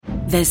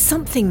There's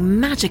something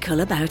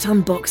magical about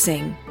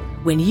unboxing.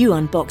 When you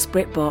unbox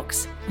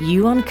BritBox,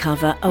 you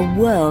uncover a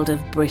world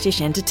of British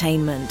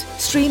entertainment.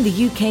 Stream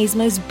the UK's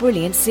most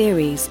brilliant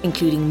series,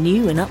 including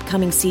new and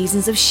upcoming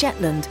seasons of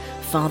Shetland,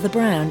 Father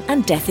Brown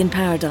and Death in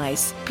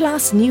Paradise.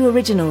 Plus new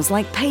originals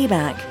like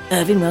Payback,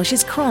 Irving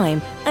Welsh's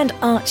Crime and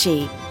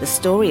Archie, the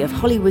story of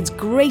Hollywood's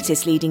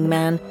greatest leading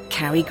man,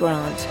 Cary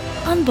Grant.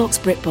 Unbox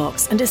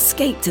BritBox and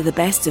escape to the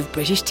best of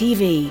British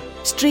TV.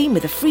 Stream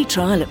with a free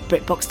trial at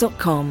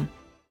BritBox.com.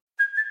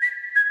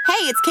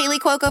 Hey, it's Kaylee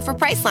Cuoco for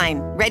Priceline.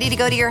 Ready to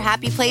go to your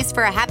happy place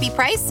for a happy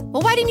price?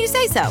 Well, why didn't you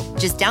say so?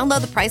 Just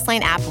download the Priceline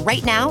app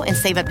right now and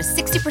save up to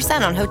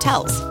 60% on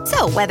hotels.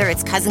 So whether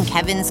it's Cousin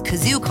Kevin's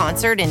Kazoo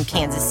Concert in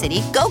Kansas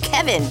City, go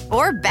Kevin,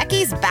 or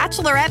Becky's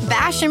Bachelorette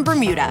Bash in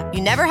Bermuda,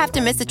 you never have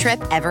to miss a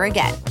trip ever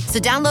again. So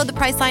download the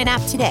Priceline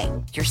app today.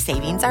 Your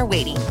savings are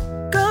waiting.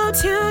 Go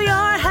to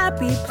your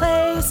happy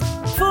place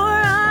for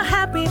a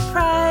happy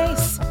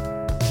price.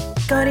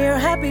 Go to your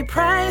happy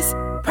price,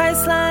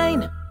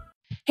 Priceline.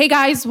 Hey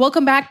guys,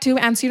 welcome back to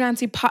Ansi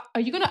Rancy.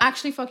 Are you going to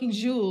actually fucking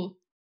jewel?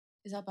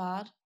 Is that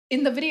bad?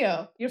 In the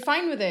video. You're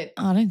fine with it.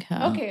 I don't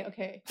care.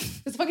 Okay.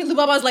 This fucking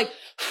Lubaba's like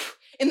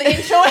in the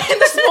intro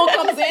and the smoke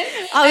comes in.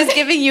 I was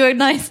giving you a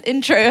nice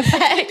intro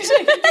effect.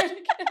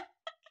 Okay,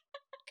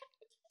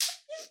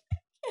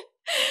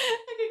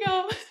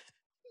 go.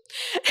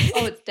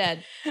 Oh, it's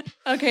dead.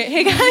 Okay,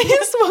 hey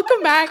guys,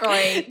 welcome back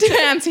Great. to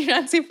Ansi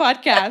Rancy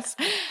podcast.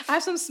 I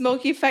have some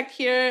smoky effect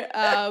here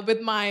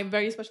with my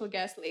very special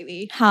guest,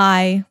 Lately.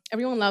 Hi.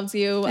 Everyone loves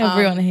you.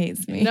 Everyone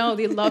hates me. No,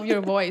 they love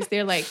your voice.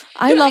 They're like,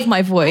 I love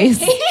my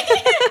voice.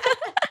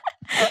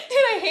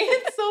 I hate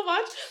it so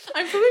much.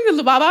 I'm filming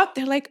with Lubaba.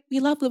 They're like, we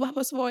love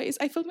Lubaba's voice.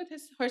 I filmed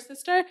with her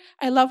sister.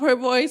 I love her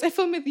voice. I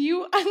filmed with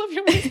you. I love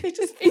your voice. They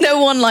just hate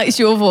No one likes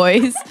your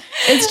voice.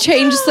 It's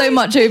changed so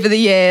much over the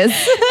years.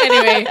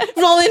 Anyway,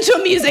 roll into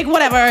music,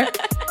 whatever.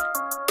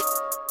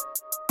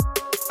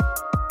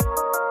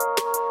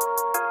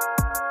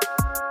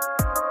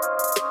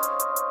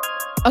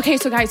 Okay,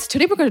 so guys,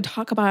 today we're going to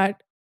talk about...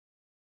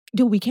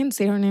 Dude, we can't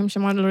say her name.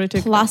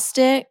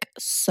 Plastic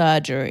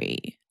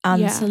surgery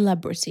and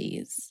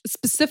celebrities.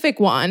 Specific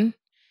one.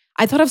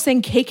 I thought of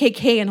saying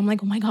KKK and I'm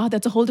like, oh my God,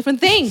 that's a whole different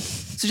thing.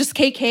 So just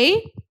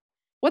KK.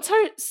 What's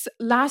her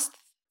last...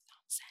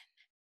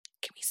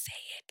 Can we say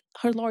it?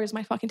 Her lawyers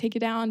might fucking take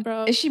you down,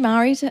 bro. Is she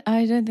married?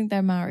 I don't think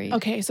they're married.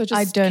 Okay, so just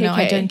I don't know. KK.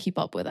 I don't keep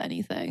up with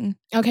anything.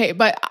 Okay,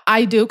 but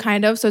I do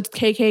kind of. So it's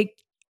KK.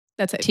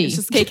 That's it. T. It's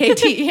just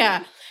KKT,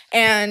 yeah.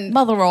 And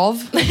Mother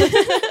of.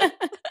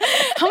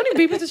 how many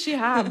babies does she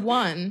have?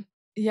 One.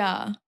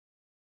 Yeah.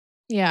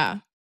 Yeah.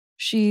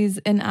 She's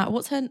in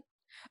what's her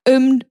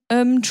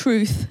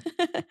Truth.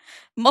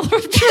 Mother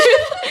of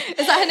Truth.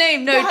 Is that her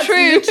name? No, That's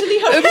Truth. literally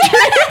her Truth. You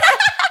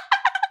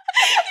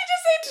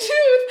just say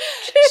Truth.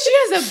 She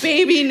has a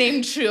baby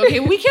named Truth. Okay,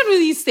 we can't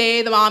really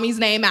say the mommy's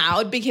name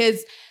out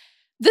because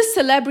this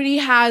celebrity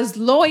has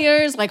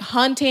lawyers like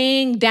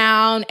hunting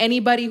down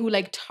anybody who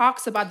like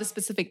talks about the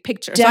specific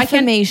picture.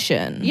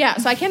 Defamation.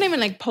 So I can't even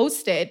like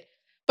post it.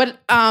 But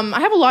I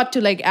have a lot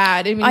to like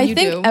add. I mean, I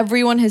think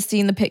everyone has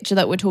seen the picture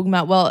that we're talking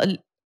about. Well,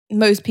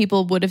 most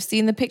people would have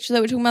seen the picture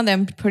that we're talking about.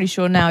 I'm pretty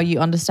sure now you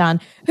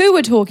understand who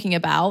we're talking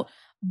about.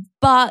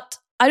 But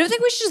I don't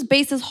think we should just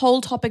base this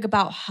whole topic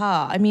about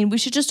her. I mean, we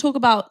should just talk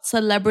about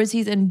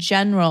celebrities in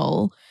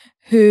general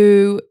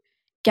who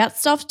get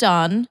stuff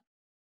done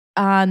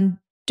and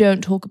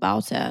don't talk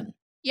about it.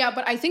 Yeah,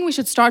 but I think we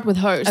should start with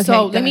her. Okay,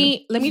 So let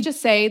me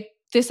just say,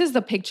 this is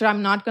the picture.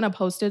 I'm not going to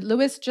post it.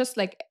 Lewis, just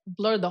like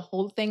blur the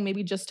whole thing.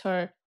 Maybe just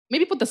her.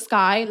 Maybe put the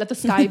sky. Let the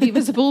sky be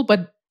visible,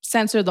 but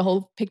censor the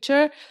whole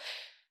picture.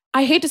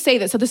 I hate to say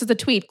this. So this is the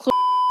tweet.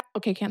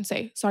 Okay, can't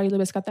say. Sorry,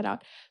 Lewis, cut that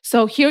out.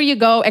 So here you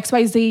go.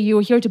 XYZ,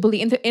 you're here to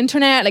bully the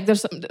internet. Like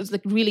there's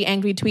like really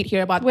angry tweet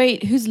here about...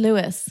 Wait, who's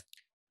Lewis?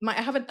 I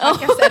have a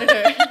podcast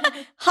editor.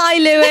 Hi,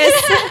 Lewis.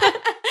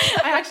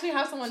 I actually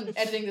have someone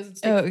editing this.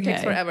 It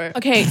takes forever.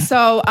 Okay, Okay,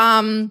 so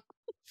I'm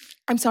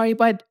sorry,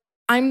 but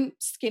I'm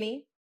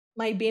skinny.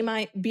 My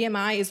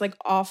BMI is like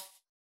off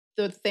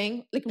the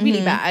thing, like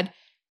really bad.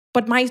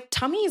 But my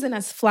tummy isn't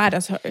as flat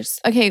as hers.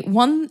 Okay,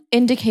 one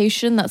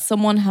indication that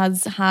someone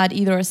has had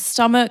either a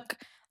stomach,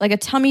 like a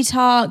tummy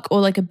tuck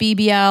or like a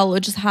BBL or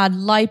just had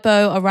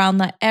lipo around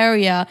that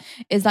area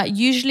is that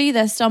usually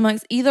their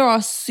stomachs either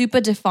are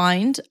super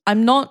defined.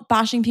 I'm not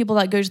bashing people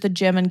that go to the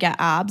gym and get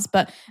abs,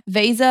 but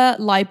Vaser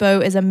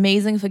lipo is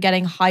amazing for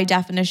getting high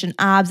definition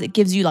abs. It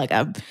gives you like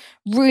a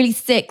really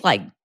thick,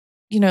 like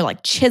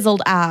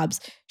chiseled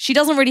abs. She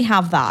doesn't really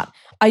have that.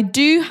 I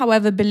do,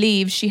 however,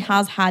 believe she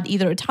has had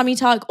either a tummy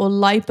tuck or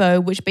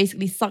lipo, which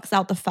basically sucks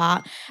out the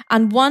fat.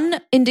 And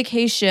one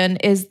indication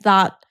is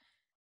that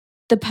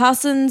the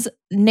person's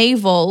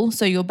navel,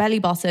 so your belly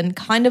button,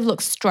 kind of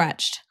looks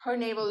stretched. Her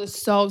navel is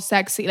so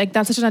sexy. Like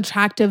that's such an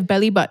attractive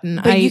belly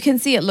button. But you can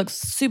see it looks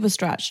super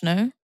stretched,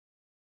 no?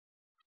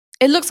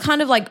 It looks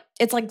kind of like,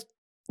 it's like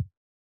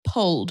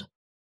pulled.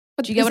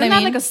 But do you get what I mean?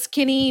 Isn't mean? that like a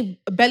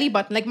skinny belly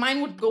button? Like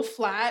mine would go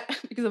flat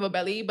because of a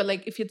belly, but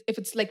like if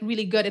it's like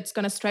really good, it's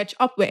gonna stretch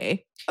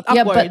upwards.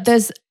 Yeah, but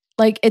there's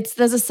like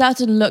there's a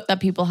certain look that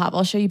people have.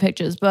 I'll show you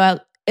pictures,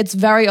 but it's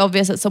very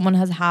obvious that someone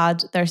has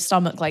had their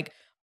stomach like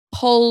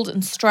pulled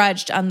and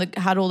stretched and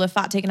had all the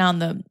fat taken out in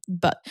the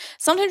butt.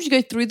 Sometimes you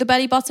go through the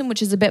belly button,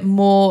 which is a bit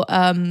more,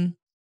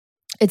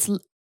 it's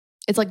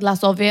like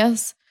less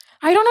obvious.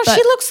 I don't know. But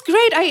she looks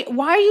great.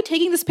 Why are you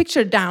taking this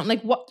picture down?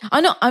 Like what?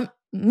 I know.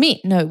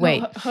 No,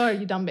 wait. No, her,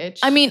 you dumb bitch.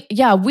 I mean,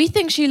 yeah, we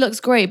think she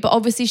looks great, but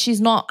obviously she's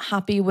not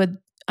happy with.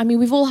 I mean,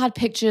 we've all had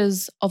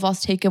pictures of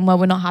us taken where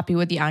we're not happy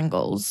with the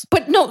angles.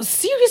 But no,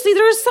 seriously,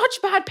 there are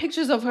such bad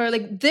pictures of her.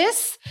 Like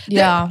this.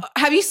 Yeah.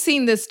 Have you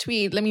seen this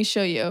tweet? Let me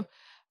show you.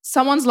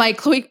 Someone's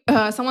like, khloe,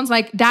 someone's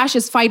like, Dash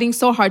is fighting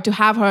so hard to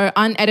have her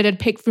unedited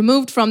pic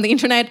removed from the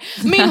internet.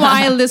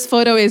 Meanwhile, this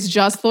photo is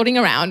just floating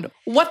around.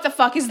 What the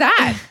fuck is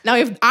that? Now,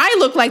 if I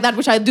look like that,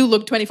 which I do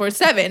look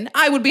 24/7,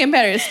 I would be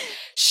embarrassed.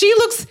 She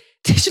looks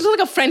like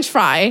a French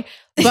fry,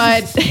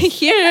 but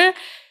here,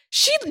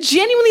 she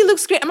genuinely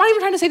looks great. I'm not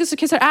even trying to say this to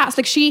kiss her ass.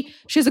 Like she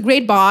has a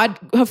great bod.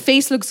 Her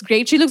face looks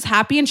great. She looks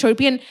happy and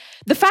chirpy. And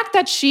the fact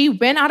that she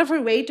went out of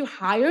her way to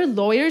hire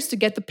lawyers to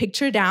get the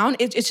picture down,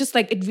 it's just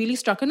like, it really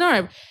struck a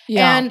nerve.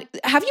 Yeah. And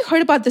have you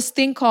heard about this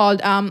thing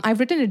called, I've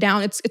written it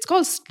down. It's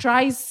called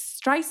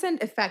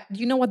Streisand effect. Do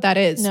you know what that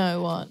is?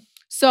 No, what?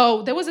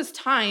 So there was this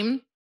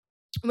time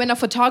when a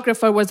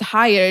photographer was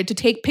hired to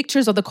take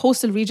pictures of the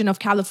coastal region of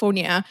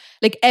California,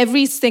 like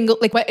every single,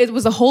 like it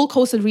was a whole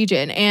coastal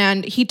region,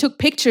 and he took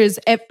pictures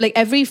like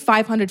every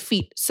 500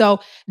 feet.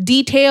 So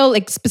detail,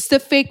 like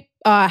specific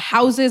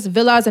houses,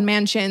 villas, and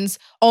mansions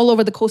all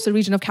over the coastal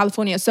region of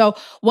California. So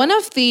one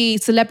of the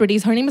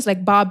celebrities, her name is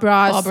like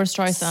Barbara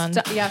Streisand.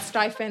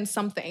 Streisand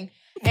something.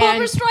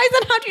 Barbara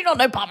Streisand? How do you not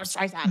know Barbara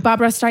Streisand?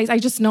 Barbara Streisand. I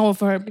just know of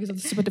her because of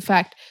the stupid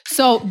effect.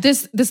 So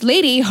this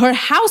lady, her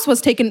house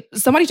was taken.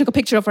 Somebody took a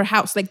picture of her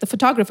house. Like the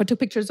photographer took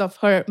pictures of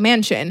her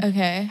mansion,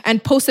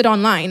 and posted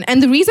online.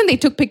 And the reason they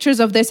took pictures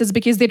of this is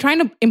because they're trying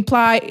to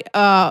imply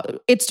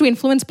it's to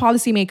influence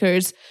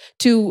policymakers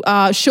to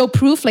show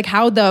proof, like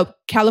how the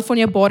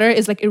California border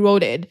is like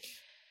eroded.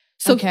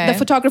 So the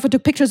photographer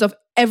took pictures of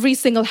every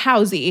single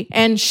housey,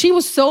 and she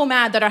was so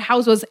mad that her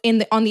house was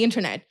on the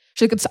internet.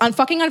 She's like, it's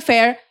fucking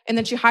unfair. And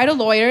then she hired a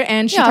lawyer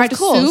and she tried to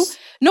sue.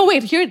 No,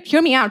 wait,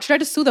 hear me out. She tried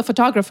to sue the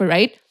photographer,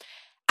 right?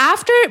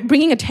 After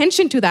bringing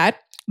attention to that,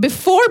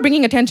 before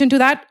bringing attention to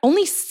that,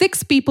 only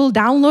 6 people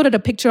downloaded a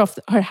picture of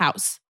her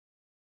house.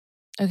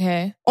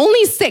 Okay.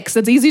 Only 6.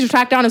 It's easy to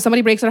track down if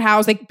somebody breaks her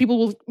house. Like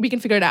we can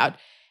figure it out.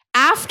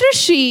 After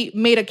she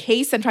made a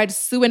case and tried to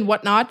sue and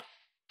whatnot,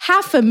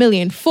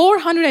 500,000,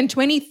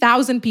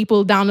 420,000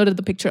 people downloaded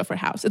the picture of her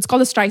house. It's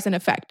called the Streisand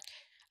effect.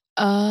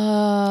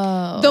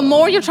 Oh. The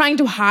more you're trying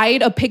to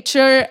hide a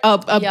picture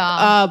of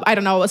I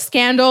don't know, a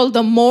scandal,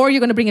 the more you're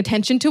going to bring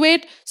attention to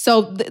it.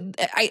 So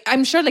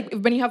I'm sure like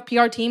when you have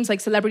PR teams, like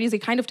celebrities, they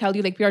kind of tell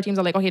you, like PR teams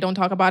are like, okay, don't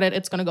talk about it.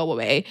 It's going to go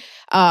away.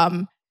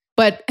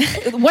 But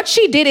what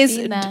she did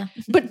is,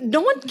 but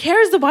no one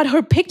cares about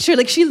her picture.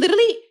 Like she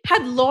literally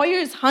had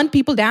lawyers hunt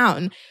people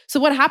down. So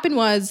what happened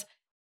was,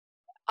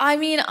 I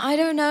mean, I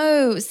don't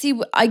know. See,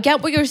 I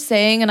get what you're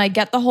saying and I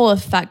get the whole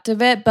effect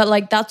of it, but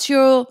like that's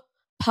your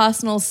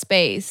personal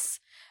space.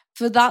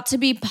 For that to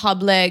be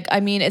public, I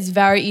mean, it's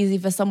very easy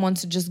for someone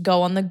to just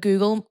go on their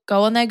Google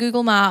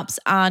Maps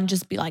and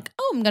just be like,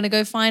 oh, I'm going to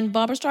go find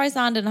Barbara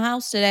Streisand in a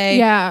house today.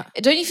 Yeah.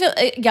 Don't you feel,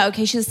 yeah,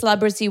 okay, she's a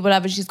celebrity,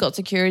 whatever, she's got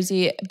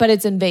security, but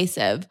it's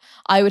invasive.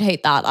 I would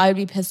hate that. I would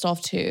be pissed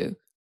off too.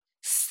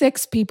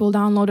 6 people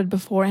downloaded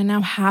before and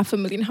now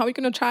 500,000. How are we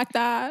going to track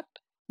that?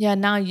 Yeah,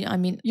 now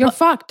you're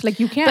fucked. Like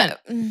you can't.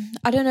 But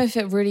I don't know if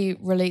it really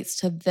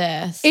relates to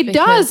this. It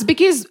does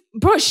because,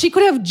 bro, she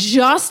could have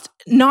just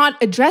not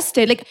addressed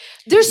it. Like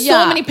there's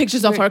so many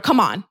pictures of her.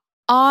 Come on.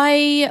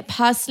 I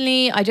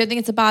personally don't think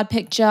it's a bad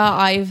picture.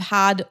 I've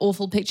had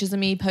awful pictures of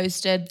me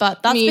posted,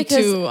 but that's me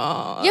because too.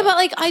 Yeah, but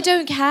like I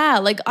don't care.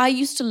 Like I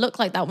used to look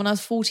like that when I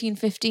was 14,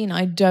 15.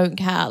 I don't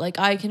care. Like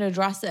I can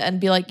address it and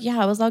be like, yeah,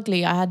 I was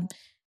ugly. I had,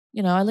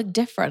 I look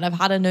different. I've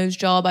had a nose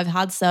job. I've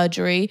had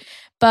surgery,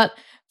 but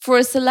for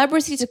a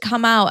celebrity to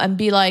come out and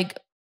be like,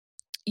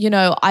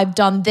 I've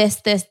done this,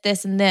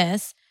 and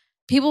this,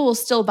 people will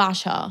still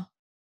bash her.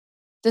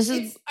 I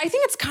think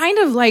it's kind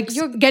of like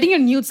you're getting your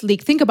nudes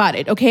leaked. Think about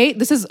it, okay?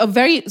 This is a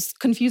very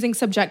confusing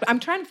subject. I'm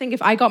trying to think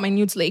if I got my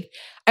nudes leaked.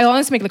 I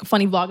honestly make like a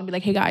funny vlog and be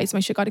like, hey guys, my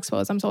shit got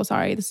exposed. I'm so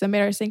sorry. This is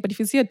embarrassing. But if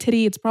you see a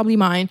titty, it's probably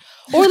mine.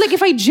 Or like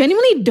if I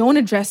genuinely don't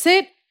address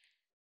it,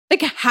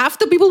 like half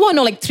the people won't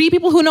know, like 3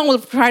 people who know will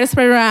try to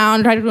spread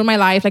around, try to ruin my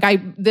life. Like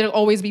there'll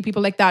always be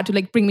people like that to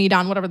like bring me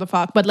down, whatever the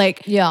fuck. But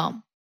like, yeah,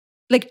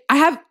 like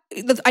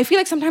I feel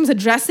like sometimes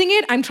addressing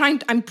it,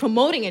 I'm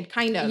promoting it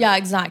kind of. Yeah,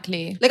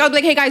 exactly. Like I'll be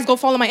like, hey guys, go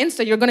follow my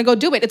Insta. You're going to go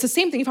do it. It's the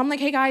same thing. If I'm like,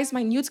 hey guys,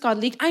 my nudes got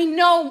leaked. I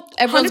know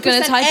everyone's going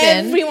to type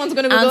in. Everyone's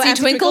going to go Auntie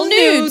Twinkle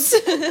nudes.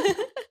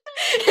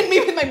 And me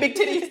with my big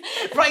titties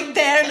right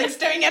there, like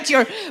staring at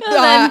your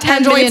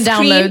 10 million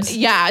downloads.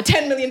 Yeah,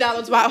 10 million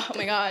downloads. Wow. Oh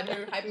my God,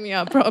 you're hyping me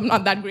up. Bro, I'm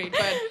not that great,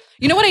 but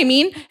you know what I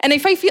mean? And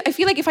if I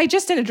feel like if I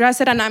just didn't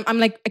address it and I'm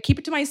like, I keep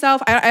it to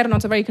myself, I don't know,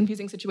 it's a very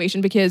confusing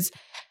situation because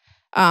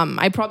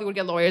I probably would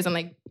get lawyers and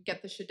like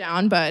get this shit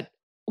down. But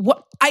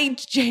what I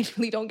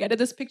genuinely don't get it.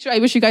 This picture, I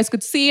wish you guys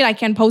could see it. I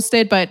can't post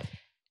it, but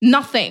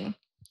nothing.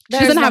 She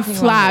doesn't have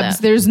flabs.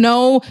 There's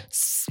no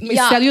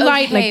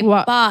cellulite. Okay, like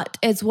what? But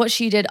it's what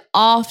she did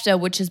after,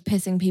 which is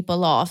pissing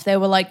people off. They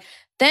were like,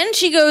 then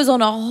she goes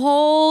on a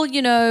whole,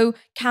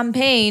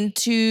 campaign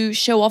to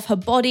show off her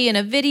body in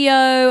a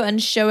video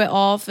and show it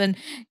off. And,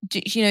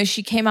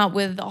 she came out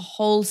with a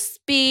whole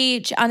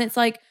speech. And it's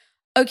like,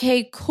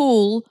 okay,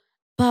 cool.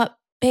 But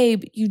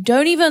babe, you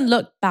don't even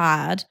look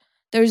bad.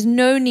 There's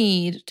no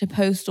need to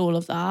post all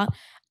of that.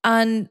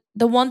 And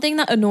the one thing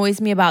that annoys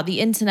me about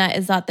the internet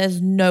is that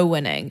there's no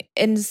winning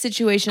in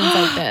situations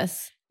like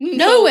this.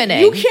 No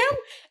winning. You can't.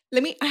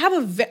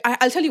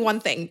 I'll tell you one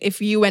thing. If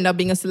you end up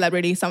being a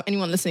celebrity,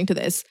 anyone listening to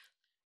this,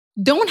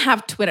 don't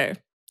have Twitter.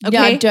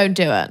 Okay? Yeah, don't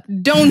do it.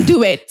 Don't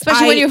do it.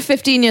 Especially when you're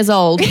 15 years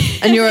old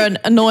and you're an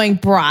annoying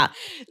brat.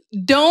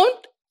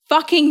 Don't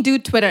fucking do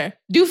Twitter.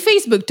 Do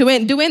Facebook, do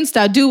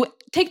Insta, do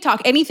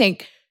TikTok, anything.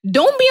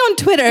 Don't be on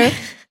Twitter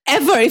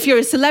ever if you're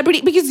a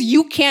celebrity because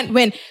you can't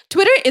win.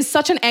 Twitter is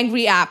such an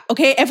angry app,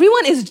 okay?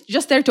 Everyone is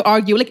just there to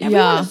argue. Like,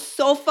 everyone is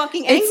so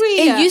fucking angry.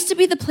 It used to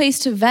be the place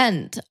to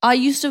vent. I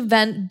used to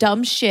vent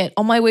dumb shit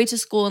on my way to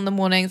school in the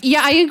mornings.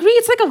 Yeah, I agree.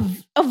 It's like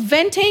a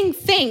venting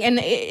thing and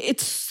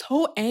it's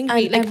so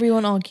angry. And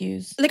everyone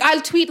argues. Like,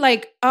 I'll tweet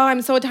like, oh,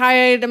 I'm so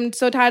tired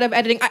of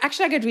editing.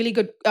 I get really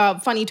good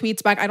funny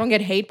tweets back. I don't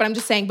get hate, but I'm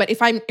just saying, but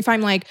if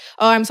I'm like,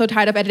 oh, I'm so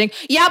tired of editing.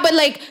 Yeah, but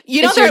like,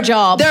 it's your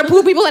job. There are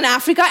poor people in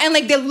Africa and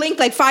like they'll link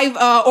like 5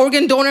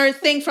 organ donor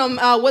thing from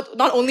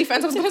not OnlyFans.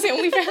 I was gonna say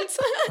OnlyFans.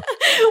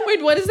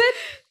 Wait, what is it?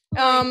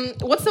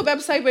 What's the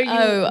website where you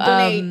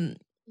donate?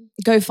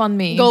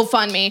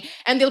 GoFundMe.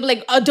 And they'll be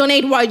like,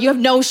 donate what? You have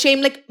no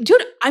shame. Like,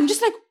 dude, I'm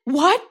just like,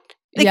 what?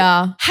 Like,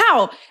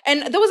 how?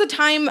 And there was a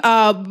time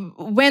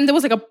when there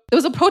was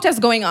a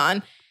protest going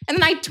on. And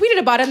then I tweeted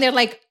about it and they're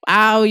like,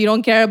 wow, you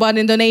don't care about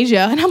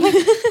Indonesia. And I'm like,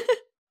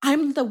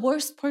 I'm the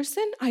worst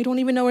person. I don't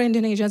even know where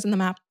Indonesia is in the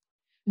map.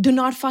 Do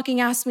not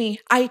fucking ask me.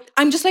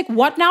 I'm just like,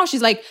 what now?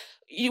 She's like,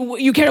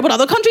 you care about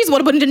other countries?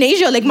 What about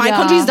Indonesia? Like, my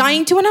country's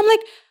dying too. And I'm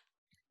like,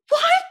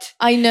 what?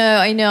 I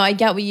know. I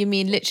get what you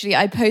mean. Literally,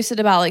 I posted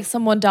about like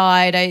someone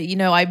died.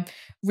 I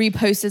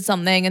reposted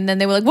something and then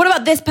they were like, what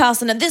about this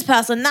person and this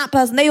person, that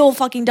person? They all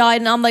fucking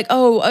died. And I'm like,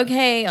 oh,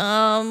 okay.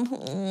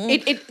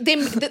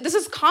 This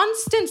is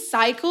constant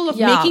cycle of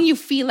making you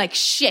feel like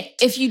shit.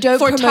 If you don't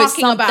for promote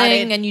talking about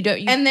it. And you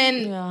don't. And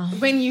then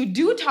when you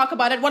do talk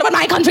about it, what about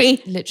my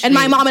country? Literally. And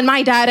my mom and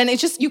my dad? And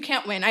it's just, you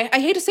can't win. I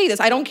hate to say this.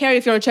 I don't care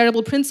if you're a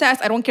charitable princess.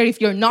 I don't care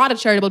if you're not a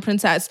charitable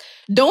princess.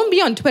 Don't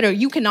be on Twitter.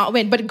 You cannot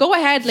win. But go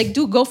ahead, like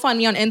do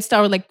GoFundMe on Insta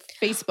or like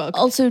Facebook.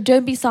 Also,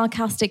 don't be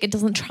sarcastic. It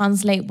doesn't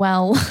translate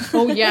well.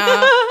 Oh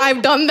yeah,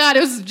 I've done that.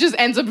 It just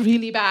ends up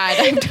really bad.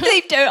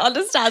 They don't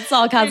understand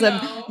sarcasm.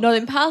 Not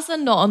in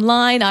person, not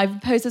online. I've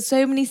posted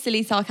so many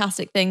silly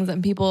sarcastic things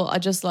and people are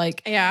just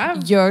like,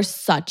 you're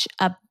such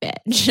a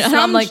bitch. And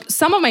I'm like,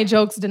 some of my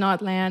jokes did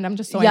not land. I'm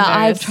just so embarrassed.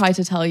 I've tried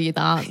to tell you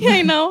that. Yeah,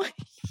 I know.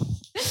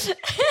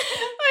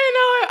 I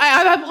know.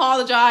 I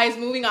apologize.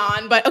 Moving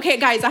on. But okay,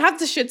 guys, I have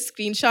this shit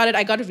screenshotted.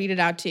 I got to read it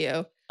out to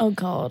you. Oh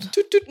God.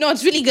 No,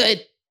 it's really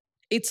good.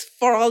 It's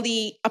for all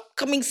the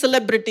upcoming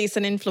celebrities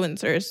and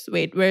influencers.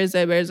 Wait, where is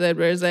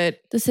it?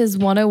 This is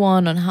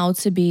 101 on how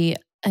to be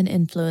an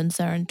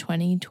influencer in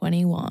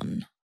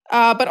 2021.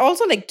 But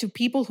also like to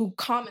people who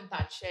comment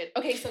that shit.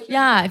 Okay, so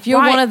if you're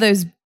one of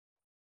those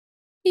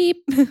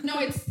beep. No,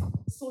 it's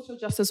social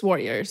justice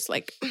warriors.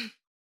 Like,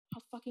 how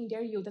fucking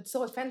dare you? That's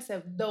so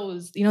offensive.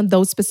 Those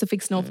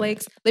specific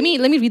snowflakes. Let me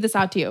read this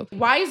out to you.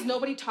 Why is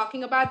nobody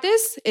talking about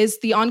this? Is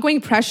the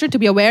ongoing pressure to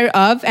be aware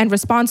of and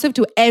responsive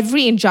to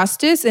every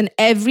injustice in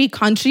every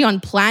country on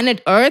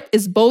planet Earth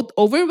is both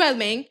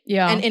overwhelming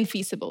and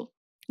infeasible.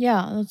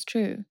 Yeah, that's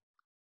true.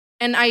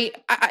 And I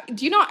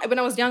do you know, when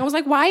I was young, I was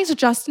like, why is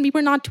Justin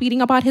Bieber not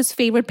tweeting about his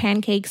favorite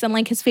pancakes and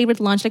like his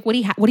favorite lunch? Like what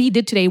he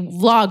did today,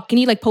 vlog. Can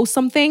he like post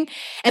something?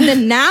 And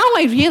then now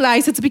I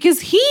realize it's because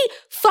he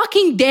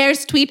fucking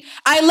dares tweet,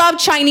 I love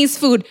Chinese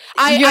food.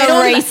 You're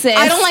racist.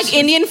 I don't like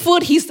Indian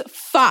food. He's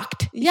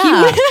fucked. Yeah.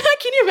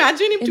 Can you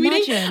imagine him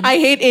tweeting, I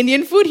hate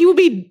Indian food? He would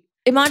be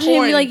Imagine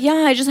him be like, yeah,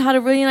 I just had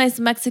a really nice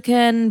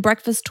Mexican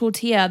breakfast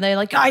tortilla. They're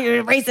like, oh,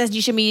 you're racist.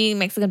 You should be eating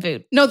Mexican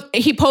food. No,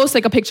 he posts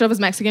like a picture of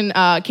his Mexican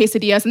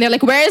quesadillas and they're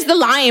like, where's the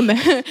lime?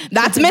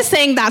 That's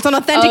missing. That's an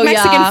authentic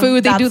Mexican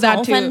food. They do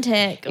that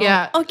authentic. Too.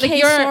 Yeah. Okay,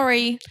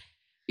 sorry.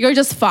 You're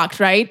just fucked,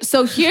 right?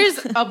 So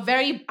here's a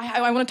very,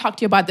 I want to talk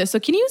to you about this.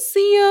 So can you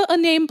see a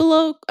name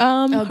below?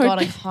 Oh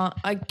God,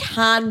 I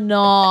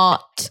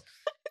cannot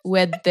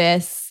with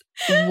this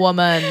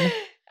woman.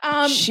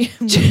 She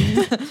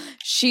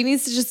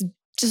needs to just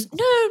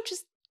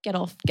get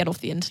off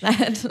the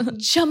internet.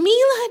 Jamil.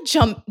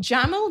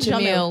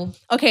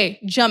 Okay,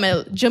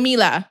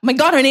 Jamila. My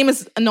God, her name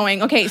is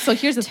annoying. Okay, so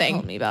here's the thing.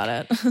 Tell me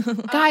about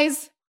it.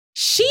 Guys,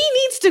 she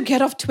needs to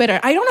get off Twitter.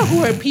 I don't know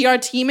who her PR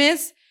team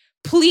is.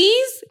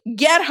 Please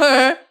get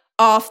her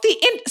off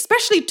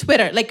especially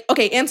Twitter. Like,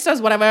 okay,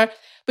 Insta's whatever,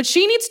 but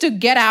she needs to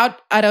get out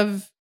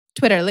of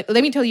Twitter. Let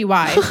me tell you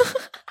why.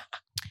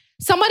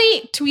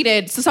 Somebody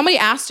tweeted, so somebody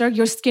asked her,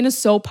 your skin is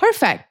so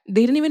perfect.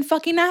 They didn't even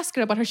fucking ask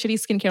her about her shitty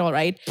skincare, all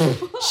right?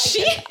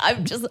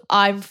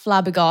 I'm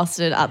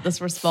flabbergasted at this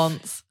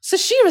response. So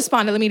she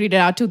responded, let me read it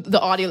out to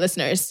the audio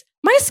listeners.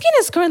 My skin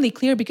is currently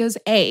clear because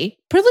A,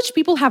 privileged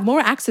people have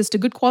more access to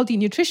good quality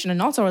nutrition,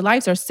 and also our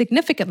lives are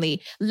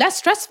significantly less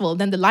stressful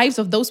than the lives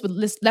of those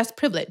with less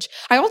privilege.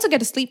 I also get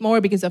to sleep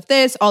more because of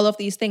this. All of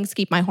these things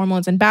keep my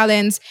hormones in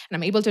balance, and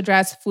I'm able to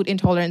address food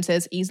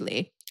intolerances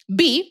easily.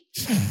 B,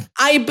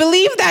 I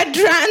believe that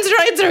trans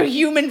rights are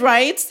human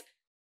rights.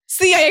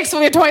 C, I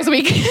exfoliate twice a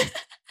week.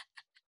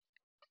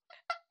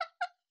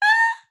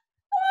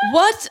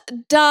 What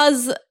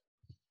does...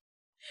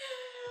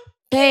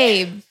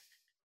 Babe...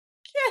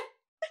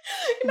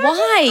 Imagine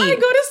why? I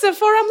go to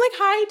Sephora, I'm like,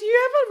 hi, do you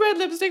have a red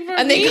lipstick for me?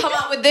 And they come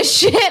out with this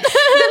shit. They're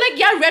like,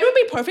 yeah, red would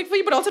be perfect for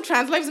you, but also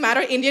trans lives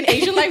matter,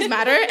 Asian lives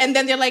matter. And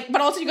then they're like,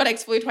 but also you gotta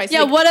exfoliate twice.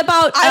 Yeah, like, what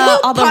about I will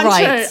other punch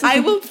rights? her.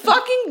 I will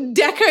fucking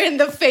deck her in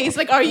the face.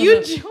 Like, are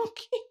you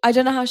joking? I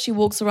don't know how she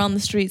walks around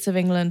the streets of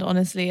England,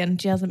 honestly, and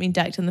she hasn't been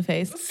decked in the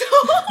face.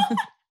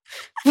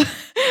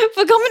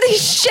 For commenting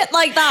shit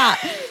like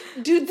that.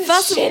 Dude,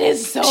 this shit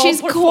is so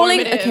she's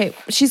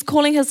performative.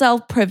 calling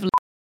herself privileged.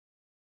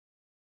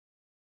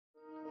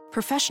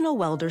 Professional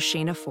welder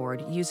Shayna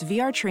Ford used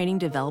VR training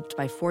developed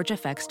by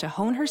ForgeFX to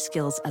hone her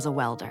skills as a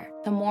welder.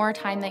 The more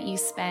time that you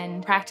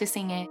spend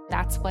practicing it,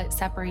 that's what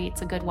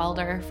separates a good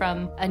welder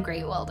from a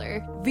great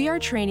welder.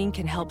 VR training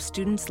can help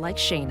students like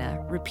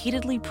Shayna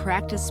repeatedly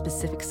practice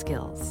specific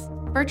skills.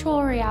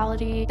 Virtual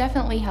reality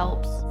definitely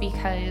helps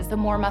because the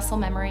more muscle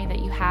memory that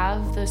you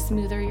have, the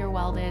smoother your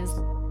weld is.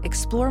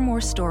 Explore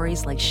more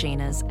stories like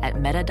Shayna's at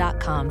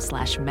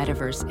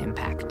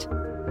meta.com/metaverseimpact.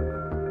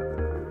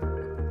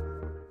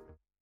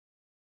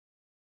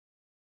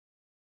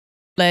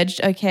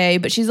 Okay,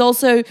 but she's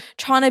also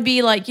trying to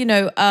be like,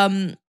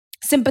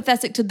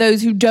 sympathetic to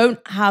those who don't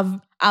have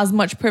as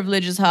much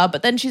privilege as her.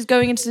 But then she's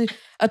going into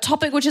a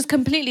topic which is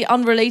completely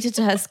unrelated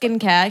to her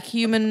skincare,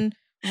 human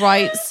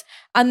rights.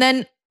 And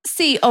then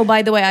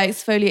by the way, I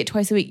exfoliate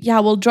twice a week. Yeah,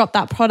 we'll drop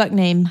that product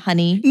name,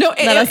 honey.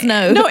 Let us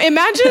know. No,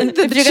 imagine if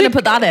you're going to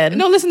put that in.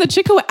 No, listen, the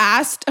chick who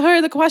asked her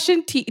the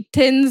question,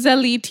 Tina.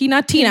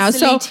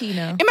 So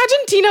imagine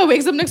Tina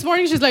wakes up next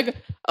morning, she's like,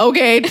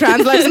 okay,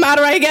 trans lives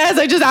matter, I guess.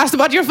 I just asked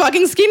about your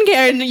fucking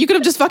skincare and you could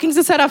have just fucking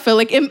set up, Phil.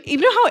 Like, you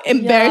know how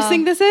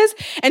embarrassing this is?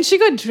 And she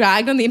got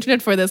dragged on the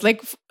internet for this.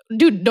 Like,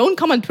 dude, don't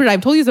come on Twitter. I've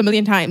told you this a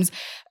million times.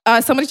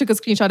 Somebody took a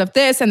screenshot of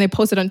this and they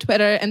posted on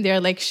Twitter and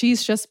they're like,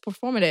 she's just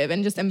performative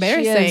and just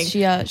embarrassing.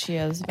 She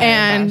is.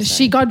 And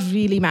she got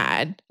really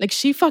mad. Like,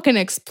 she fucking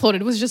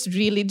exploded. It was just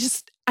really,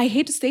 I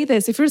hate to say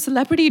this. If you're a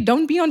celebrity,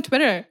 don't be on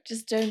Twitter.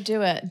 Just don't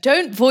do it.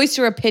 Don't voice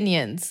your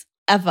opinions.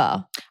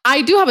 Ever.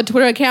 I do have a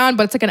Twitter account,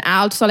 but it's like an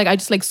alt. So like I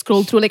just like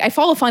scroll through. Like I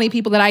follow funny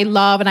people that I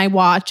love and I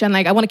watch, and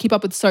like I want to keep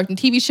up with certain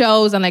TV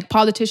shows and like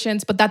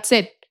politicians, but that's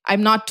it.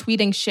 I'm not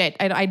tweeting shit.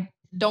 I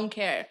don't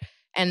care.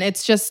 And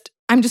it's just,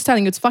 I'm just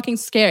telling you, it's fucking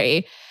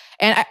scary.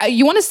 And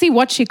you want to see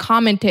what she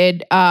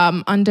commented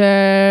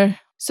under.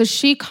 So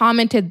she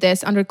commented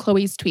this under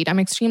Khloe's tweet. I'm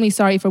extremely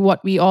sorry for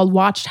what we all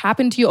watched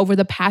happen to you over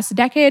the past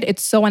decade.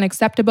 It's so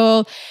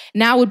unacceptable.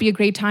 Now would be a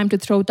great time to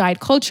throw diet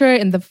culture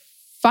in the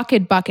fuck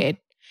it bucket.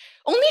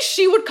 Only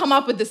she would come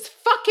up with this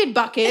fuck it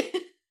bucket.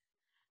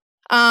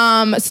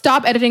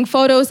 Stop editing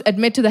photos,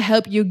 admit to the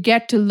help you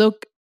get to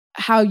look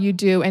how you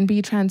do, and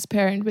be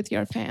transparent with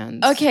your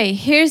fans. Okay,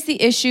 here's the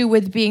issue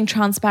with being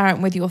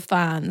transparent with your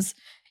fans.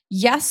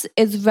 Yes,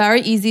 it's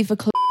very easy for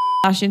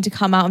Kardashian to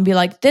come out and be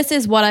like, this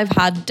is what I've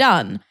had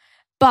done.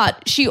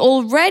 But she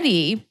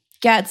already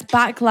gets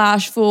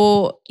backlash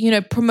for,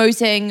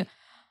 promoting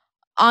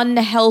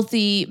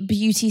unhealthy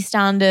beauty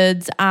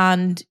standards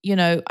and,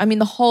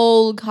 the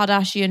whole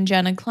Kardashian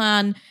Jenner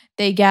clan,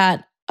 they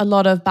get a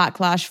lot of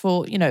backlash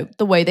for,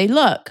 the way they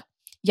look.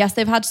 Yes,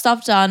 they've had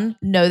stuff done.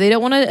 No, they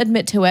don't want to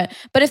admit to it.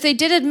 But if they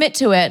did admit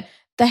to it,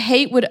 the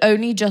hate would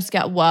only just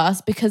get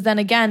worse because then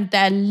again,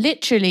 they're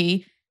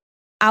literally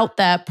out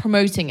there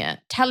promoting it,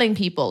 telling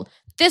people,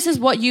 this is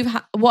what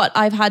what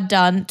I've had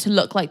done to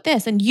look like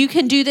this. And you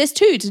can do this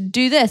too, to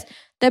do this.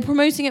 They're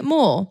promoting it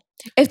more.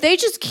 If they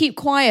just keep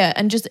quiet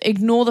and just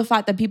ignore the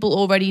fact that people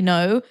already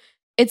know,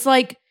 it's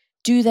like,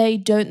 do they,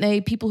 don't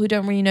they? People who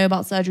don't really know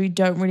about surgery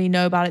don't really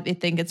know about it. They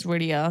think it's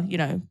really a,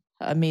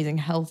 amazing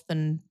health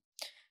and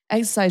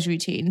exercise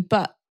routine.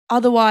 But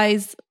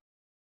otherwise,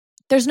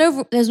 there's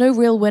no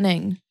real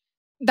winning.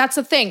 That's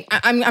the thing.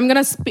 I'm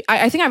gonna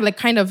I think I've like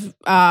kind of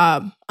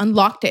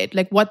unlocked it,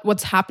 like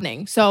what's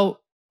happening. So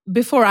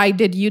before I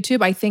did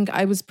YouTube, I think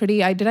I was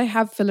did I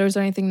have fillers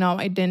or anything? No,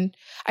 I didn't.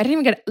 I didn't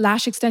even get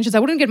lash extensions. I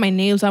wouldn't get my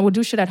nails. I would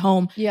do shit at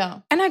home. Yeah.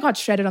 And I got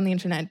shredded on the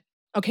internet.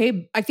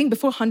 Okay. I think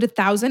before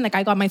 100,000, like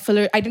I got my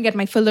filler. I didn't get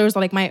my fillers or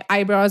like my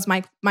eyebrows,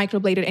 my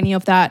microbladed, any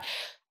of that.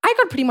 I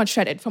got pretty much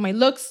shredded for my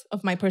looks,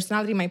 of my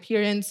personality, my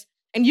appearance.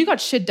 And you got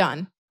shit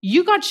done.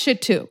 You got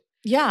shit too.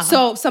 Yeah.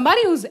 So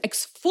somebody who's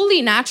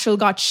fully natural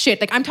got shit.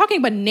 Like I'm talking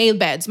about nail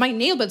beds. My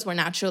nail beds were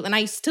natural and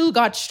I still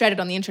got shredded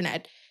on the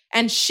internet.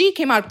 And she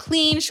came out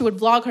clean. She would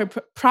vlog her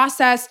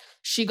process.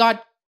 She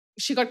got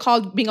she got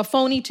called being a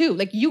phony too.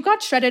 Like you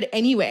got shredded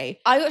anyway.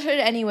 I got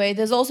shredded anyway.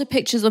 There's also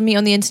pictures of me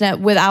on the internet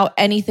without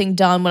anything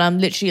done when I'm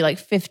literally like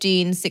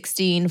 15,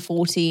 16,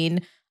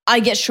 14. I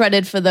get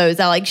shredded for those.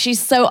 They're like, she's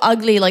so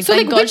ugly. Like, so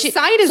thank like, God which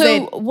side is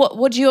it? So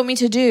what do you want me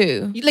to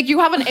do? Like you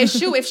have an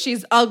issue if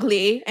she's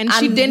ugly and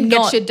she didn't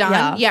get shit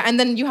done. Yeah. And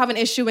then you have an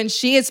issue when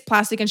she is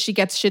plastic and she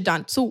gets shit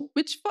done. So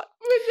which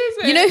is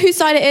it? You know whose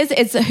side it is?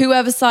 It's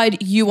whoever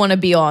side you want to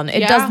be on.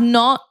 It does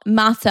not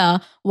matter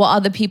what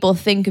other people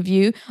think of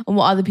you and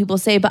what other people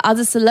say. But as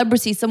a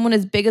celebrity, someone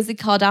as big as the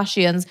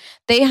Kardashians,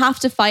 they have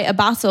to fight a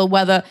battle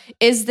whether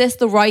is this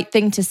the right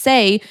thing to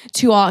say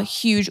to our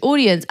huge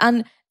audience.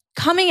 And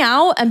coming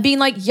out and being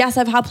like, yes,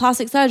 I've had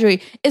plastic surgery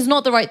is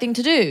not the right thing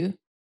to do.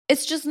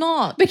 It's just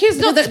not. Because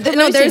there's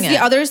the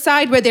other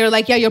side where they're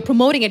like, yeah, you're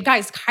promoting it.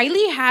 Guys,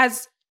 Kylie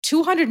has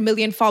 200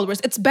 million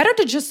followers. It's better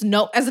to just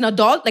know as an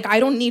adult, like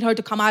I don't need her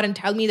to come out and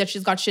tell me that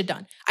she's got shit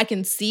done. I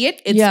can see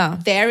it.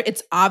 It's there.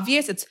 It's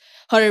obvious. It's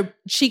her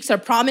cheeks are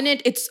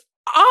prominent. It's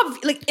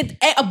like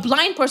a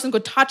blind person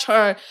could touch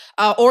her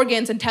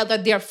organs and tell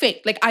that they're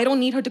fake. Like I don't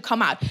need her to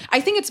come out.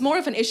 I think it's more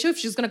of an issue if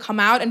she's going to come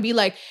out and be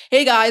like,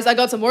 hey guys, I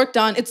got some work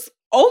done. It's,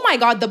 oh my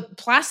God, the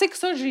plastic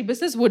surgery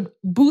business would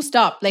boost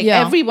up. Like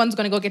everyone's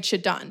going to go get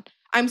shit done.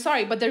 I'm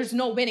sorry, but there's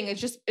no winning.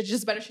 It's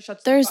just better she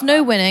shuts. There's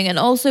no winning. And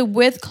also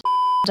with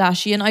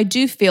Kardashian, I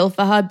do feel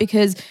for her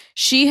because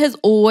she has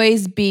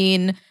always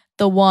been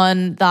the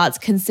one that's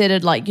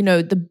considered like, you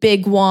know, the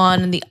big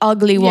one and the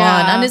ugly one.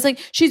 And it's like,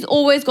 she's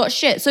always got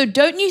shit. So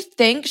don't you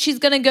think she's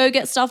going to go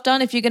get stuff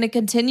done if you're going to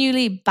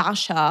continually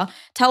bash her,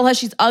 tell her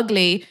she's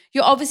ugly?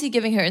 You're obviously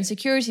giving her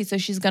insecurity, so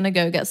she's going to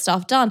go get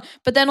stuff done.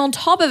 But then on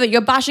top of it,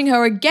 you're bashing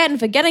her again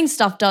for getting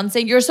stuff done,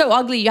 saying you're so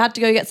ugly, you had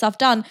to go get stuff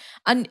done.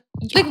 And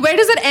like, where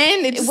does it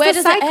end? It's where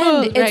does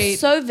cycle, it end? Right?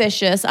 It's so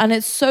vicious and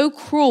it's so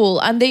cruel.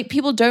 And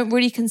people don't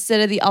really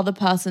consider the other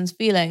person's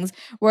feelings.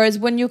 Whereas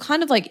when you're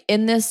kind of like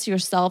in this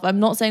yourself, I'm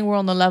not saying we're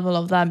on the level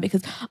of them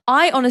because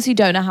I honestly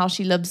don't know how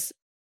she lives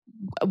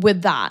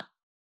with that.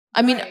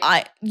 I mean,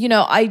 I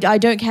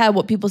don't care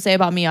what people say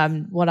about me.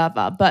 I'm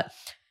whatever, but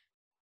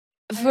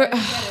it's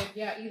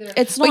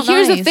not. But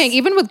here's nice. the thing: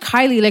 even with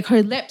Kylie, like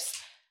her lips,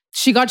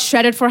 she got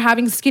shredded for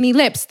having skinny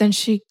lips. Then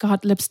she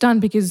got lips done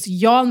because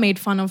y'all made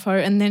fun of her,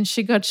 and then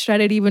she got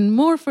shredded even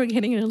more for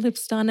getting her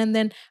lips done. And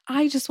then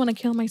I just want to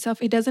kill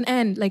myself. It doesn't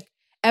end like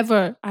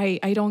ever.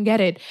 I don't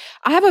get it.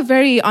 I have a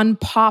very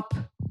unpop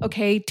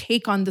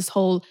take on this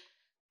whole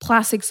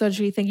plastic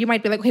surgery thing. You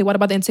might be like, okay, what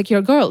about the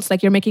insecure girls?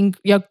 Like you're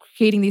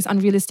creating these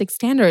unrealistic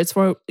standards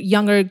for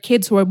younger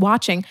kids who are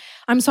watching.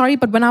 I'm sorry,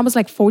 but when I was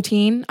like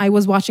 14, I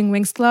was watching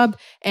Winx Club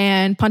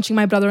and punching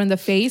my brother in the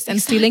face and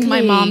stealing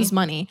my mom's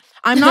money.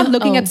 I'm not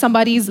looking at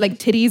somebody's like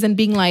titties and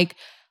being like,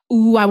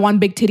 ooh, I want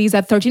big titties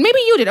at 13. Maybe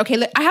you did.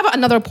 Okay, I have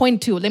another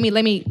point too. Let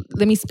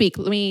me speak.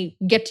 Let me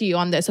get to you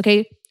on this.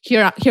 Okay,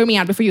 hear me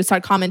out before you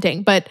start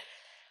commenting. But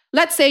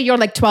let's say you're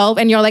like 12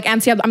 and you're like,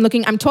 Ansi,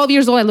 I'm 12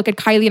 years old. I look at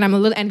Kylie and I'm a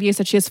little envious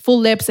that she has full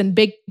lips and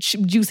big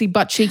juicy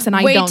butt cheeks and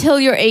I don't. Wait till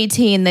you're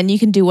 18, then you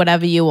can do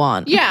whatever you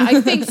want. Yeah,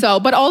 I think so.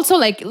 But also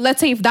like,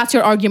 let's say if that's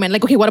your argument,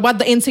 like, okay, what about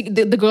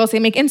the girls they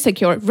make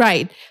insecure?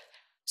 Right.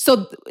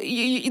 So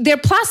they're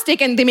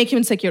plastic and they make you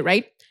insecure,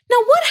 right? Now,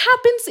 what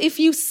happens if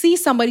you see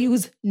somebody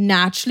who's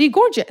naturally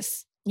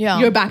gorgeous? Yeah.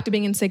 You're back to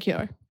being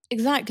insecure.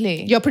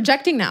 Exactly. You're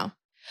projecting now.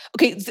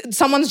 Okay,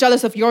 someone's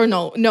jealous of your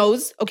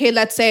nose. Okay,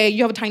 let's say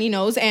you have a tiny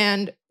nose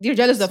and they're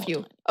jealous of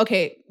you.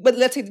 Okay, but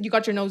let's say you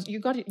got your nose.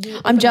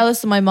 I'm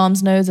jealous of my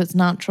mom's nose. It's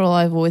natural.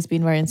 I've always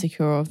been very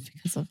insecure of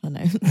because of her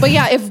nose. But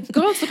yeah, if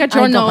girls look at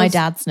your nose. I got my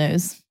dad's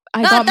nose.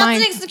 That's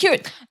an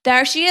insecurity.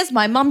 There she is.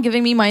 My mom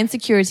giving me my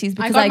insecurities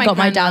because I got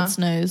my dad's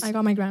nose. I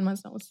got my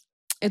grandma's nose.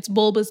 It's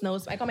bulbous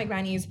nose. I got my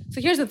granny's.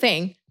 So here's the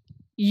thing.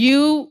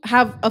 You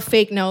have a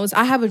fake nose.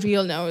 I have a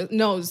real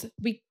nose.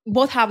 We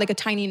both have like a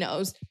tiny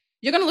nose.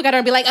 You're going to look at her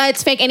and be like,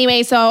 it's fake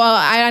anyway, so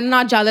I'm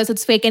not jealous.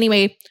 It's fake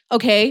anyway.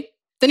 Okay.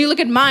 Then you look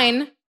at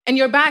mine and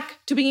you're back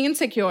to being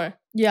insecure.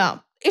 Yeah.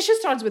 Issue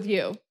starts with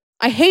you.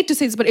 I hate to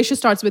say this, but issue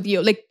starts with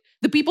you. Like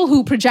the people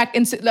who project,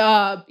 voice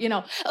out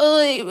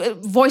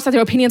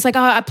their opinions like,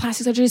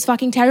 plastic surgery is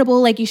fucking terrible.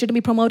 Like you shouldn't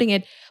be promoting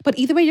it. But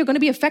either way, you're going to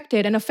be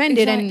affected and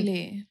offended.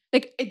 Exactly. And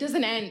like, it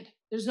doesn't end.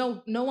 There's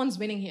no one's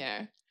winning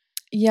here.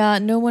 Yeah,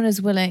 no one is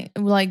winning.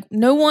 Like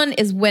no one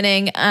is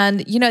winning.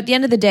 And at the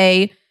end of the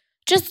day,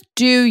 just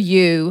do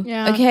you,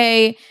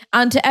 okay?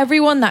 And to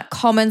everyone that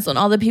comments on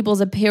other people's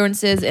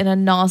appearances in a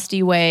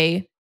nasty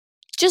way,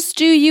 just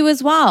do you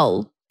as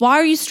well. Why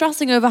are you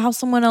stressing over how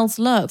someone else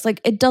looks?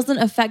 Like, it doesn't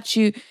affect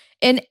you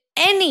in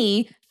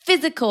any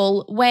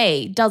physical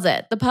way, does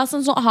it? The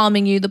person's not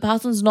harming you. The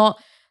person's not,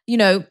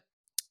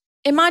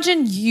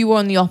 imagine you were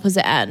on the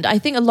opposite end. I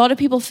think a lot of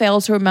people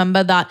fail to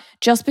remember that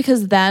just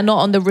because they're not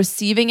on the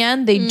receiving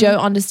end, they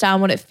don't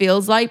understand what it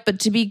feels like. But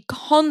to be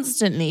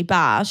constantly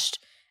bashed,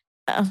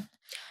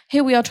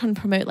 here we are trying to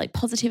promote like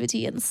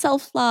positivity and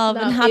self-love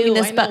and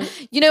happiness. But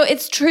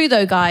it's true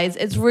though, guys.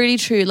 It's really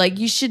true. Like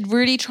you should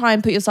really try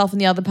and put yourself in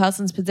the other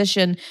person's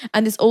position.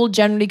 And this all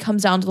generally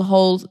comes down to the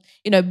whole,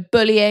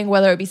 bullying,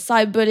 whether it be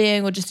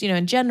cyberbullying or just,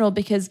 in general,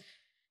 because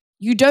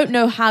you don't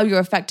know how you're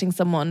affecting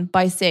someone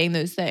by saying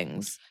those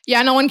things.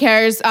 Yeah, no one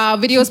cares.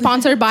 Video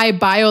sponsored by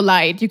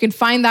BioLite. You can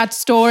find that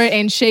store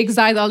in Sheikh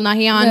Zayed Al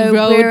Nahyan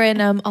Road. We're in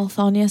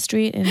Althania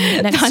Street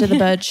next to the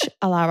Burj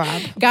Al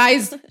Arab.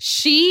 Guys,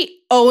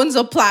 she owns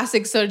a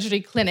plastic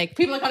surgery clinic.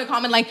 People are going to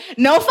comment like,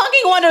 no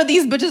fucking wonder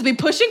these bitches be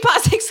pushing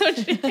plastic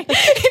surgery.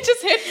 It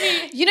just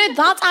hit me. You know,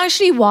 that's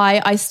actually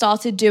why I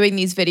started doing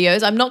these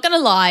videos. I'm not going to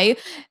lie.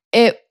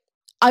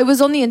 I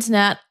was on the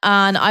internet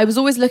and I was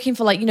always looking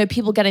for like, you know,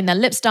 people getting their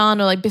lips done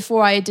or like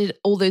before I did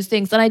all those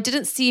things. And I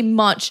didn't see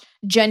much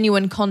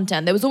genuine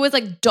content. There was always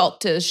like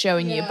doctors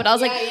showing you. But I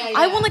was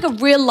I want like a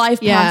real life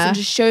person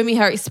to show me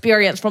her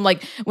experience from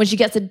like when she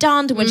gets it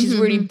done to when she's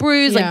really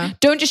bruised. Like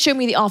don't just show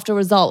me the after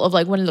result of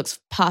like when it looks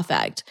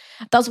perfect.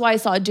 That's why I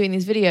started doing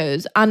these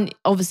videos. And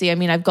obviously, I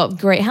mean, I've got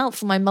great help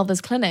from my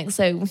mother's clinic.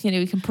 So, you know,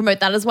 we can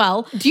promote that as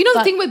well. Do you know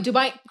the thing with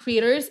Dubai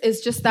creators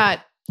is just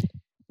that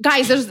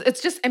guys,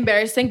 it's just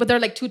embarrassing, but there are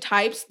like two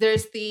types.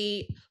 There's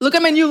the look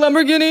at my new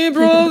Lamborghini,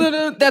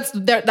 bro.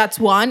 That's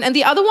one. And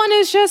the other one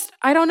is just,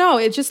 I don't know.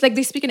 It's just like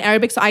they speak in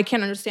Arabic, so I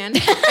can't understand.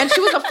 And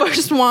she was the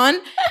first one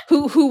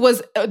who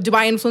was a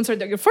Dubai influencer.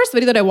 Your first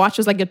video that I watched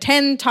was like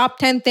your top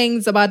 10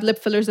 things about lip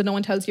fillers that no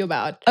one tells you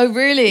about. Oh,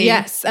 really?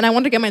 Yes. And I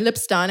wanted to get my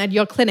lips done at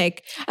your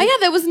clinic. Oh, yeah,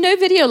 there was no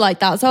video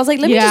like that. So I was like,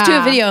 let me just do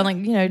a video. And like,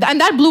 you know. And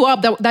that blew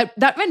up.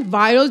 That went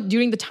viral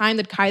during the time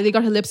that Kylie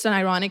got her lips done,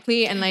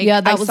 ironically. And like,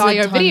 I saw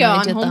your video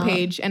on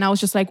homepage and I was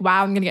just like,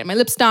 wow, I'm gonna get my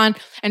lips done.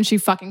 And she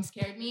fucking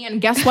scared me. And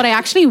guess what? I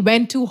actually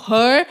went to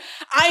her.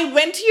 I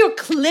went to your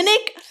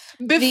clinic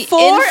before.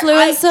 The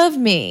influence of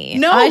me.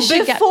 No, I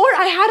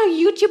had a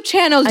YouTube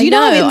channel. Do you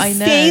know how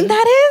insane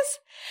that is?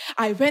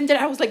 I went there.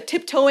 I was like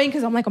tiptoeing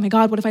because I'm like, oh my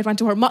God, what if I run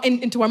to her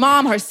into her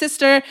mom, her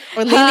sister,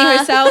 or Lily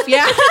herself?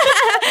 Yeah.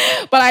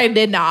 But I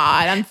did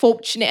not,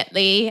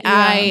 unfortunately.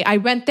 Yeah. I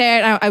went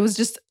there and I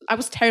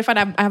was terrified.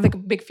 I have like a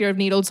big fear of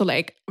needles. So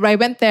like, I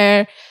went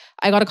there.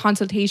 I got a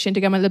consultation to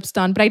get my lips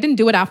done, but I didn't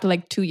do it after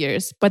like 2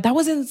 years. But that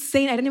was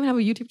insane. I didn't even have a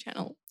YouTube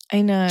channel.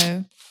 I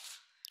know.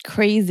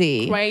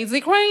 Crazy.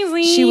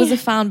 She was a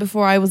fan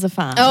before I was a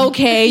fan.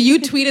 Okay, you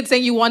tweeted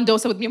saying you want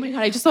dosa with me. Oh my God,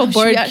 I just saw a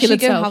bird kill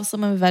itself. Go have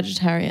some. I'm a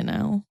vegetarian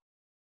now.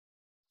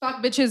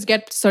 Fuck bitches,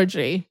 get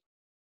surgery.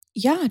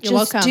 Yeah, you're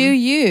welcome. Do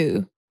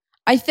you.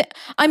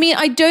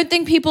 I don't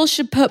think people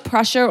should put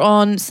pressure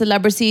on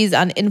celebrities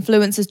and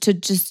influencers to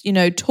just, you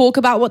know, talk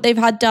about what they've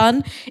had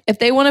done. If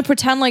they want to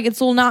pretend like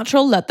it's all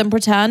natural, let them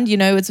pretend. You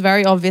know, it's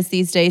very obvious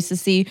these days to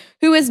see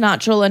who is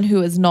natural and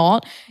who is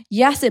not.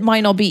 Yes, it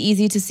might not be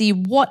easy to see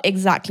what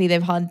exactly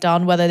they've had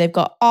done, whether they've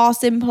got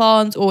arse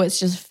implants or it's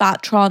just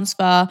fat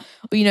transfer,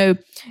 or, you know,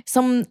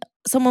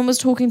 someone was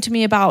talking to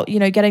me about, you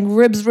know, getting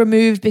ribs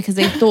removed because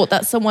they thought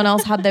that someone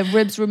else had their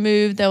ribs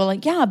removed. They were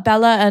like, yeah,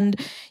 Bella and,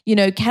 you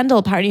know, Kendall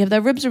apparently have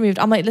their ribs removed.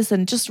 I'm like,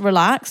 listen, just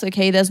relax,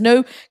 okay? There's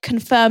no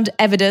confirmed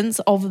evidence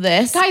of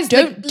this. Guys,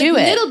 don't do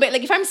it. A little bit.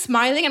 Like if I'm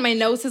smiling and my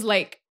nose is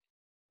like,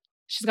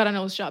 she's got a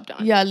nose job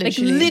done. Yeah,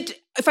 literally. Like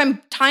if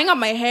I'm tying up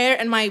my hair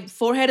and my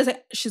forehead is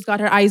like, she's got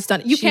her eyes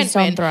done. She's can't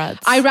win. Threads.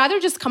 I'd rather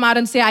just come out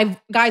and say, I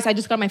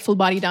just got my full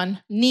body done.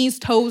 Knees,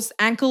 toes,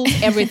 ankles,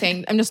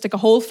 everything. I'm just like a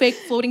whole fake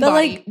floating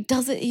body. Like,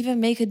 does it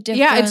even make a difference?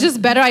 Yeah, it's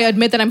just better I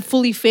admit that I'm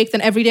fully fake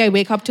than every day I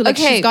wake up to like,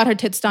 she's got her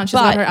tits done, she's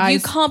got her eyes. You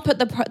can't put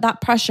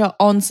that pressure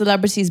on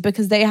celebrities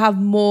because they have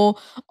more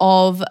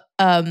of,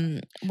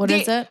 what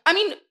is it? I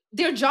mean,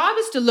 their job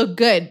is to look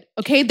good,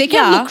 okay? They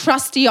can't look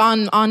crusty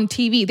on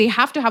TV. They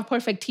have to have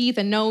perfect teeth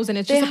and nose, and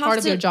it's just a part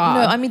of their job.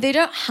 No, I mean, they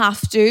don't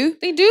have to.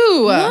 They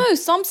do. No,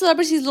 some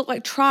celebrities look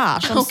like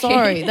trash. I'm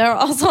sorry. There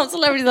are some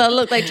celebrities that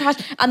look like trash,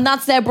 and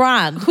that's their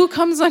brand. Who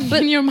comes on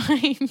in your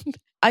mind?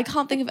 I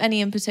can't think of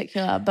any in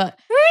particular, but...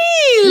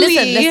 Really?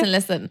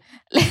 Listen.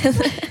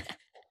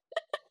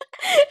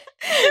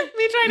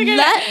 Me trying to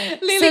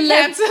get Lily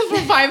canceled for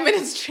 5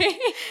 minutes straight.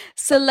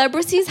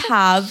 Celebrities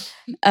have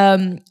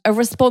a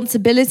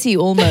responsibility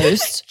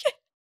almost.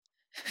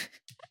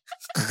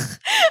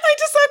 I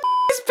just saw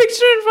this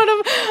picture in front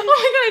of, oh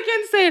my God, I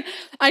can't say it.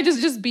 I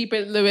just beep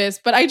it,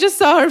 Lewis. But I just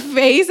saw her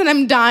face and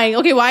I'm dying.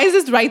 Okay, why is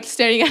this right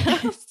staring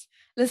at us?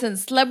 Listen,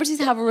 celebrities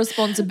have a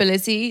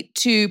responsibility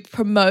to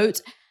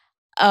promote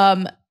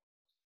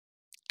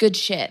good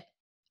shit.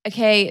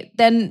 Okay,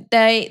 then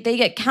they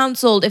get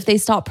cancelled if they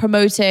start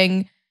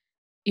promoting,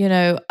 you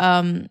know,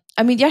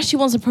 I mean, yes, she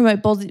wants to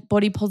promote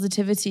body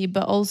positivity,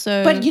 but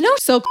also... But, you know,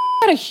 so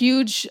had a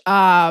huge,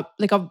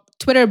 like a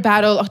Twitter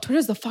battle. Oh, Twitter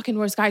is the fucking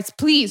worst, guys.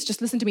 Please,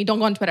 just listen to me. Don't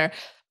go on Twitter.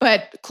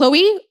 But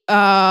Khloe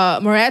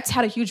Moretz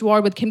had a huge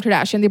war with Kim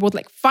Kardashian. They both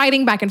like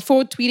fighting back and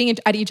forth, tweeting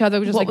at each other,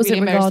 which was like really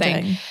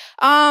embarrassing.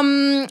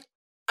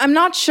 I'm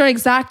not sure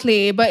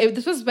exactly, but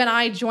this was when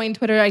I joined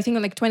Twitter, I think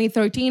in like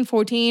 2013,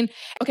 14.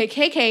 Okay,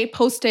 KK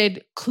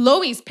posted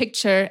Khloe's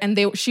picture and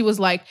she was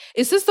like,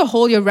 is this the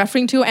hole you're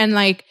referring to? And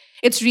like,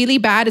 it's really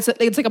bad. It's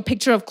like a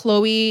picture of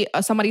Khloe,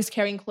 somebody's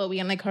carrying Khloe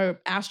and like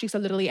her ass cheeks are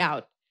literally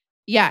out.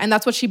 Yeah, and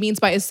that's what she means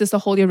by, is this the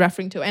hole you're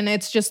referring to? And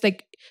it's just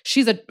like,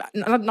 she's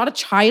not a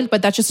child,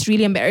 but that's just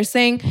really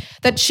embarrassing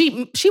that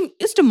she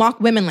used to mock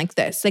women like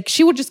this. Like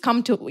she would just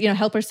come to, you know,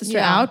 help her sister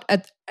out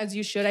as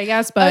you should, I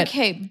guess. But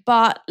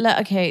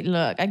okay,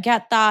 look, I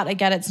get that. I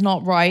get it's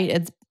not right.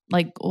 It's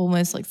like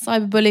almost like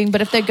cyberbullying.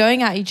 But if they're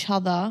going at each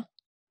other,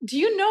 do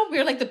you know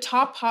we're like the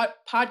top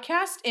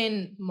podcast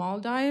in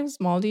Maldives?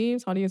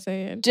 How do you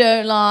say it?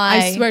 don't lie.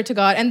 I swear to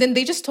God. And then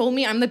they just told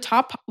me I'm the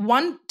top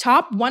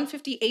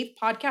 158th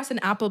podcast in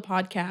Apple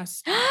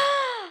Podcasts.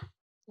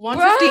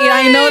 158.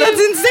 I know, that's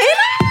insane.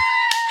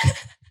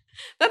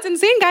 That's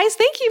insane, guys.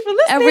 Thank you for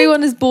listening.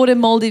 Everyone is bored in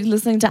Maldives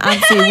listening to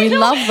Ansi. We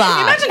love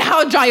that. Imagine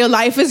how dry your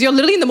life is. You're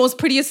literally in the most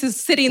prettiest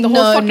city in the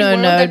whole fucking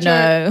world.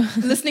 No.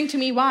 You're listening to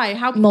me. Why?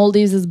 How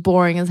Maldives is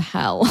boring as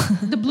hell.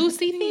 the blue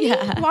sea thing?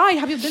 Yeah. Why?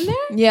 Have you been there?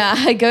 Yeah,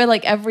 I go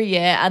like every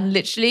year and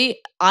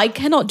literally I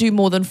cannot do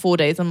more than 4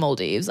 days in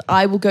Maldives.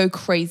 I will go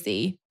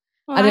crazy.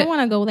 Well, I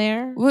want to go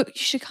there. Well, you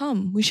should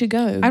come. We should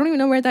go. I don't even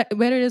know where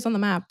it is on the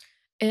map.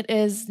 It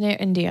is near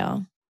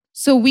India.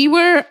 So we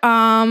were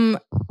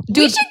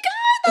We should go.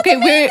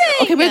 We're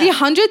the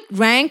 100th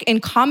rank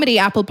in comedy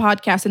Apple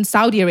podcast in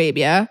Saudi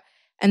Arabia.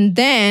 And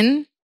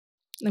then,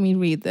 let me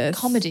read this.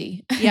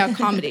 Comedy. Yeah,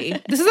 comedy.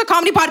 This is a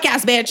comedy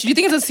podcast, bitch. Do you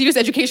think it's a serious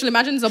educational?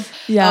 Imagine it's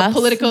a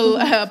political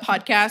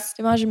podcast.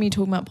 Imagine me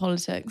talking about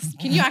politics.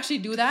 Can you actually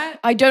do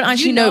that? I don't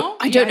actually know.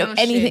 I don't know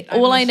anything.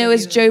 All I know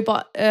is Joe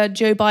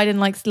Joe Biden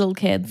likes little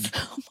kids.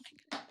 Oh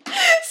my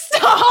God.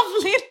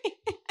 Stop, lady.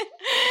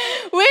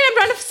 Wait, I'm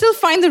trying to still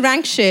find the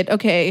rank shit.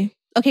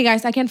 Okay,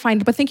 guys, I can't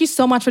find it. But thank you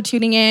so much for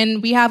tuning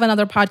in. We have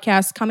another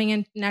podcast coming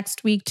in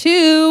next week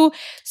too.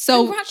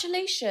 So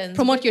congratulations.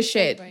 Promote your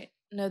shit. Right.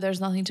 No,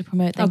 there's nothing to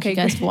promote. Thank you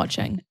guys for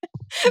watching.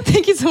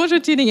 Thank you so much for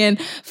tuning in.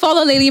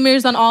 Follow Layli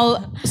Mears on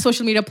all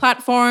social media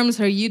platforms,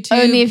 her YouTube.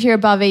 Only if you're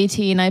above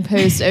 18. I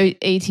post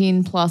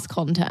 18 plus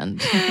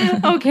content.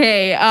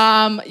 Okay.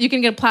 You can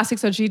get plastic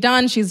surgery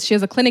done. She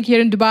has a clinic here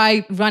in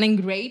Dubai running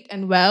great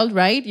and well,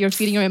 right? You're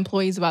feeding your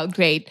employees well.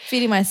 Great.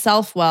 Feeding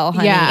myself well,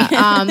 honey.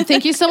 Yeah.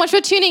 Thank you so much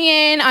for tuning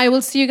in. I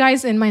will see you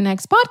guys in my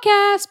next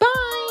podcast.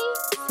 Bye.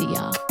 See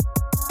ya.